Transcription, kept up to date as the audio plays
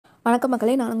வணக்கம்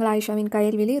மக்களே, நான் உங்கள் ஆயிஷாவின்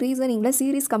கையல்வெளி. ரீசனிங்கில்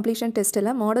சீரிஸ் கம்ப்ளீஷன் டெஸ்ட்டில்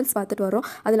மாடல்ஸ் பார்த்துட்டு வரோம்.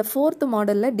 அதில் 4th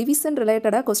மாடலில் டிவிஷன்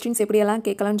ரிலேட்டடாக கொஸ்டின்ஸ் எப்படியெல்லாம்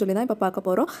கேட்கலாம்னு சொல்லி தான் இப்போ பார்க்க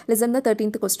போகிறோம். Listen the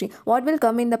 13th question. What will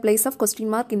come in the place of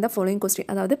question mark in the following question.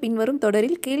 அதாவது பின்வரும்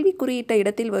தொடரில் கேள்வி குறியிட்ட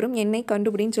இடத்தில் வரும் எண்ணை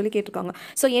கண்டுபிடின்னு சொல்லி கேட்டிருக்காங்க.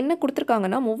 ஸோ என்ன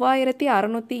கொடுத்துருக்காங்கன்னா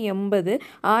 3680,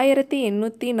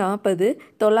 1840,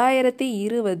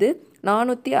 920,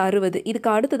 460. இதுக்கு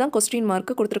அடுத்து தான் கொஸ்டின்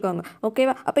மார்க்கு கொடுத்துருக்காங்க.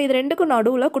 ஓகேவா? அப்போ இது ரெண்டுக்கும்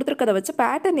நடுவில் கொடுத்துருக்கதை வச்சு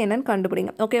பேட்டர்ன் என்னன்னு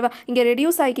கண்டுபிடிங்க. ஓகேவா? இங்கே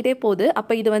ரெடியூஸ் ஆகிக்கிட்டே போகுது.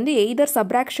 அப்போ இது வந்து எய்தர்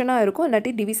சப்ராக்ஷனாக இருக்கும்,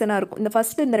 இல்லாட்டி டிவிஷனாக இருக்கும். இந்த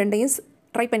ஃபஸ்ட்டு இந்த ரெண்டையும்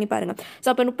ட்ரை பண்ணி பாருங்கள். ஸோ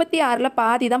அப்போ 36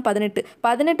 பாதி தான் 18,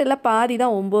 18 பாதி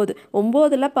தான் 9,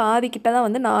 9 பாதி கிட்ட தான்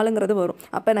வந்து 4ங்கிறது வரும்.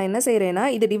 அப்போ நான் என்ன செய்கிறேன்னா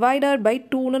இது டிவைடட் பை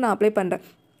 2ன்னு நான் அப்ளை பண்ணுறேன்.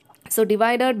 ஸோ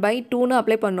டிவைடட் பை 2ன்னு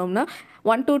அப்ளை பண்ணோம்னா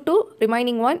 1 to 2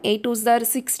 remaining 1, 8 2s are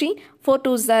 16, 4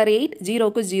 2s are 8,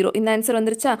 0க்கு 0. இந்த ஆன்சர்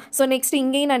வந்துருச்சா? ஸோ நெக்ஸ்ட்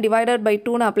இங்கேயும் நான் டிவைடட் பை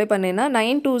 2ன்னு அப்ளை பண்ணேன்னா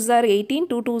 9 2s are 18,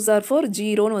 2 2s are 4,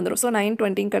 0ன்னு வந்துடும். ஸோ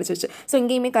 920 கிடச்சிச்சு. ஸோ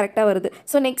இங்கேயுமே கரெக்டாக வருது.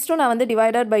 ஸோ நெக்ஸ்ட்டும் நான் வந்து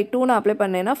டிவைடட் பை 2ன்னு அப்ளை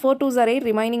பண்ணேன்னா 4 2s are 8,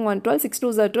 remaining 1 12, 6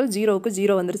 2s are 12, 0க்கு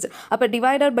 0 வந்துருச்சு. அப்போ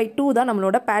டிவைடட் பை 2 தான்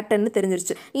நம்மளோட பேட்டர்ன்னு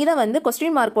தெரிஞ்சிருச்சு. இதை வந்து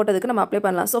கொஸ்டின் மார்க் போட்டதுக்கு நம்ம அப்ளை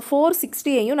பண்ணலாம். ஸோ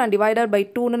 460ஐயும் நான் டிவைடட் பை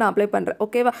 2ன்னு நான் அப்ளை பண்ணுறேன்.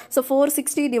 ஓகேவா? ஸோ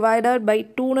 460 டிவைடட் பை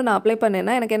 2ன்னு நான் அப்ளை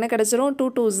பண்ணேன்னா எனக்கு என்ன கிடச்சிரும்? 2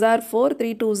 2s are 4,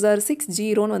 3 2s are 6,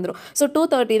 0ன்னு வந்துடும். ஸோ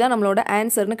 230 தான் நம்மளோட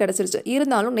ஆன்சர்னு கிடச்சிருச்சு.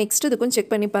 இருந்தாலும் நெக்ஸ்ட் இதுக்கும்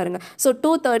செக் பண்ணி பாருங்க. ஸோ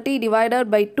 230 டிவைடட்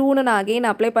பை 2ன்னு நான் அகைன்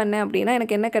அப்ளை பண்ணேன் அப்படின்னா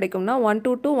எனக்கு என்ன கிடைக்கும்னா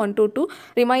 122, 122,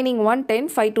 remaining 1 10,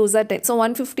 5 2s are 10. So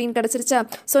 115 கிடச்சிருச்சா?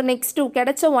 So next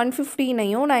கிடைச்ச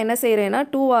 115ஐயும் நான் என்ன செய்கிறேன்னா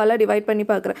 2ஆல் டிவைட் பண்ணி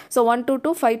பார்க்குறேன். So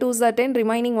 122, 5 2s are 10,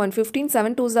 remaining 115,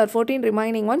 7 2s are 14,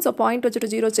 remaining 1. So point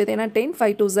வச்சுட்டு 0 வச்சதுன்னா 10,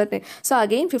 5 2s are 10. ஸோ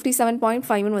அகைன்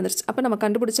 57.5ன்னு வந்துருச்சு. அப்போ நம்ம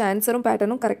கண்டுபிடிச்ச ஆன்சரும்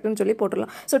பேட்டர்னும் கரெக்ட்னு சொல்லி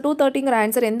போட்டுடலாம். ஸோ 230ங்கிற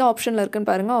ஆன்சர் எந்த ஆப்ஷனில் இருக்குன்னு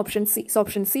பாருங்கள். Option C. So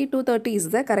option C 230 is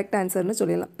the correct ஆன்சர்னு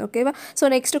சொல்லலாம். ஓகேவா? ஸோ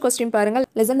நெக்ஸ்ட் கொஸ்டின் பாருங்கள்.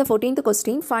 Lesson the 14th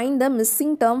question. Find the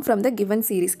missing term from the given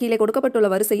series. கீழே கொடுக்கப்பட்டுள்ள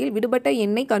வரிசையில் விடுபட்ட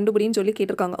எண்ணை கண்டுபிடின்னு சொல்லி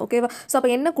கேட்டிருக்காங்க. ஓகேவா? ஸோ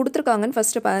அப்போ என்ன கொடுத்துருக்காங்கன்னு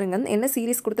ஃபஸ்ட்டு பாருங்கள். என்ன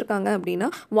சீரிஸ் கொடுத்துருக்காங்க அப்படின்னா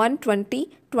 120,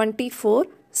 24,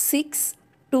 6,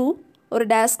 2 ஒரு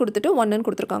டேஷ் கொடுத்துட்டு 1ன்னு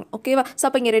கொடுத்துருக்காங்க. ஓகேவா? ஸோ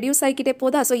அப்போ இங்கே ரெடியூஸ் ஆகிக்கிட்டே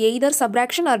போதா? So either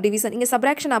subtraction R division. இங்கே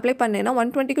சப்ராக்ஷன் அப்ளை பண்ணேன்னா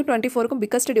 120க்கும் 24க்கும்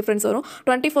பிக்கஸ்ட் டிஃப்ரென்ஸ் வரும்,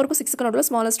 24க்கும் 6க்கு நடுவில்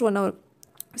ஸ்மாலஸ்ட் 1 வரும்.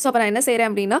 ஸோ அப்போ நான் என்ன செய்கிறேன்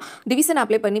அப்படின்னா டிவிஷன்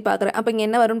அப்ளை பண்ணி பார்க்குறேன். அப்போ இங்கே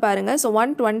என்ன வரும்னு பாருங்கள். ஸோ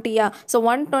 120யா? ஸோ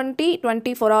 120,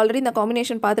 24 ஆல்ரெடி இந்த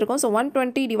காம்பினேஷன் பார்த்துருக்கோம். ஸோ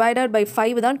 120 டிவைடட் பை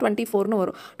 5 தான் 24ன்னு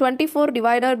வரும். 24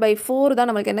 டிவைடட் பை 4 தான்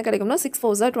நம்மளுக்கு என்ன கிடைக்கும்னா 6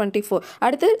 4s are 24.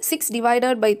 அடுத்து 6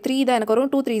 டிவைடட் பை 3 தான் எனக்கு வரும்.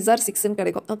 2 3s are 6ன்னு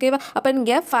கிடைக்கும். ஓகேவா? அப்போ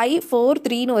இங்கே 5 4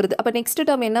 3ன்னு வருது. அப்போ நெக்ஸ்ட்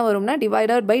டேர்ம் என்ன வரும்னா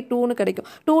டிவைடட் பை 2ன்னு கிடைக்கும்.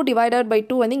 2 டிவைடட் பை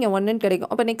 2 வந்து இங்கே 1ன்னு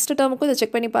கிடைக்கும். அப்போ நெக்ஸ்ட் டேர்முக்கும் இதை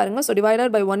செக் பண்ணி பாருங்கள். ஸோ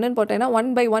டிவைடட் பை 1ன்னு போட்டேன்னா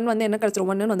 1 by 1 வந்து என்ன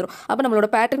கிடைச்சிரும்? 1ன்னு வந்துடும். அப்போ நம்மளோட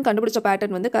பேட்டர்ன் கண்டுபிடிச்ச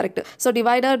பேட்டர்ன் வந்து correct. So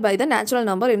divided by the natural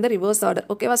number in the reverse order.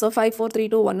 ஓகேவா? ஸோ 5 4 3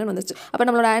 2 1 வந்துச்சு. அப்போ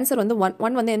நம்மளோட ஆன்சர் வந்து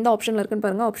 1 வந்து எந்த ஆப்ஷனில் இருக்குன்னு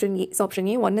பாருங்கள். Option A. So option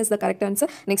A 1 is the correct answer.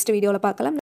 Next வீடியோவில் பார்க்கலாம்.